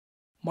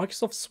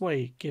Microsoft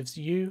Sway gives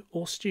you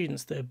or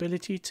students the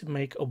ability to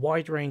make a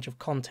wide range of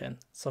content,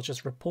 such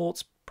as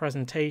reports,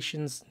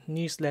 presentations,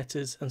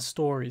 newsletters, and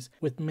stories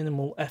with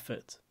minimal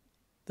effort.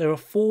 There are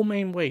 4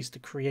 main ways to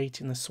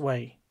create in the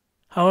Sway.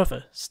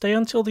 However, stay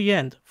until the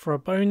end for a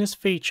bonus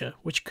feature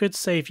which could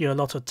save you a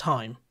lot of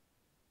time.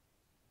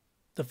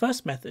 The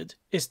first method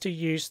is to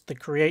use the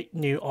Create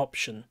New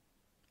option.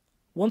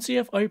 Once you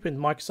have opened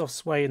Microsoft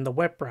Sway in the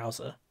web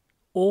browser,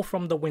 or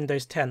from the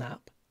Windows 10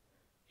 app,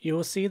 you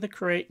will see the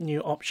Create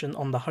New option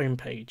on the home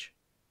page.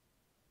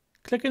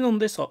 Clicking on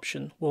this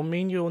option will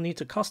mean you will need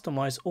to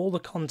customize all the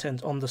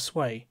content on the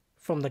Sway,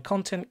 from the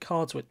content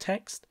cards with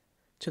text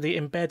to the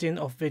embedding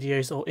of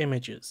videos or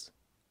images.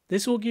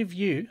 This will give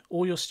you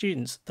or your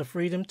students the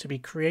freedom to be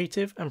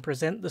creative and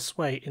present the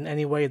Sway in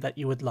any way that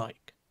you would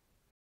like.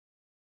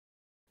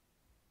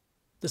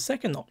 The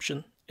second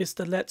option is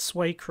to let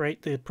Sway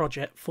create the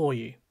project for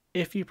you,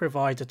 if you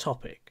provide a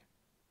topic.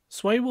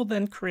 Sway will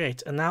then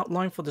create an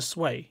outline for the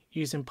Sway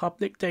using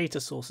public data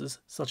sources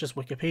such as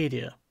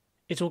Wikipedia.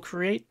 It will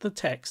create the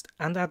text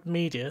and add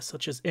media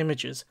such as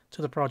images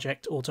to the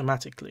project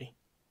automatically.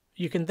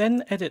 You can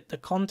then edit the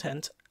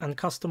content and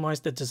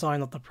customize the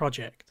design of the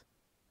project.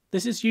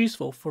 This is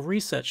useful for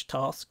research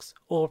tasks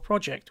or a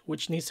project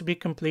which needs to be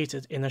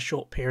completed in a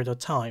short period of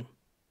time.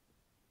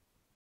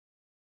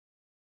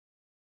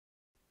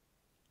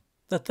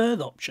 The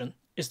third option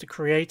is to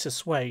create a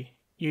Sway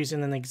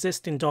using an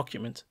existing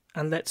document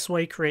and let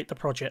Sway create the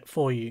project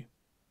for you.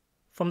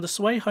 From the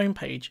Sway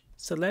homepage,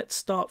 select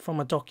Start from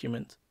a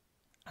document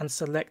and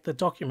select the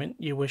document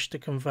you wish to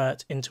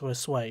convert into a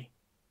Sway.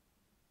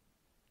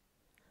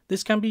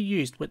 This can be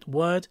used with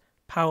Word,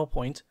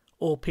 PowerPoint,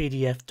 or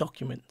PDF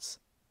documents.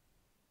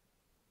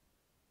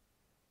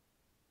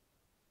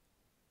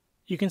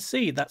 You can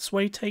see that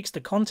Sway takes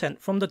the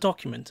content from the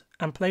document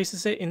and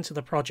places it into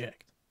the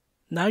project.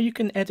 Now you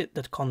can edit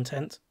the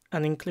content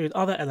and include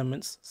other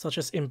elements such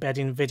as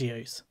embedding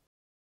videos.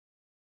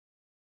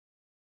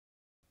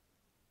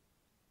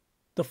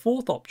 The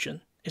fourth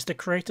option is to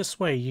create a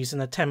Sway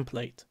using a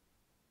template.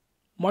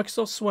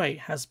 Microsoft Sway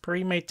has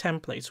pre-made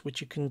templates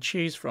which you can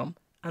choose from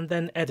and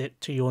then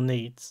edit to your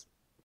needs.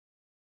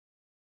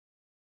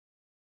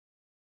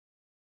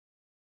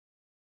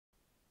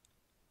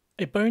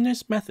 A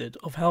bonus method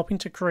of helping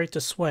to create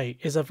a Sway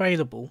is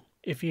available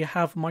if you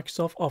have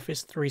Microsoft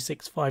Office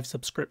 365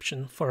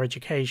 subscription for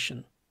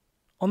education.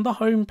 On the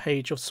home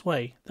page of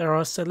Sway, there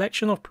are a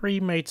selection of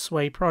pre-made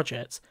Sway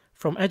projects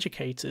from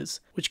educators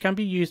which can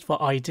be used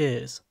for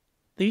ideas.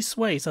 These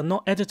Sways are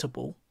not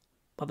editable,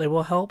 but they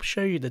will help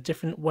show you the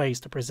different ways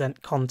to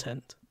present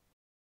content.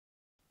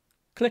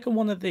 Click on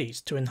one of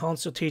these to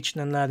enhance your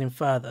teaching and learning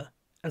further,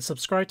 and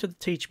subscribe to the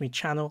TeachMe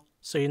channel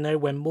so you know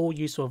when more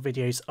useful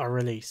videos are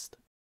released.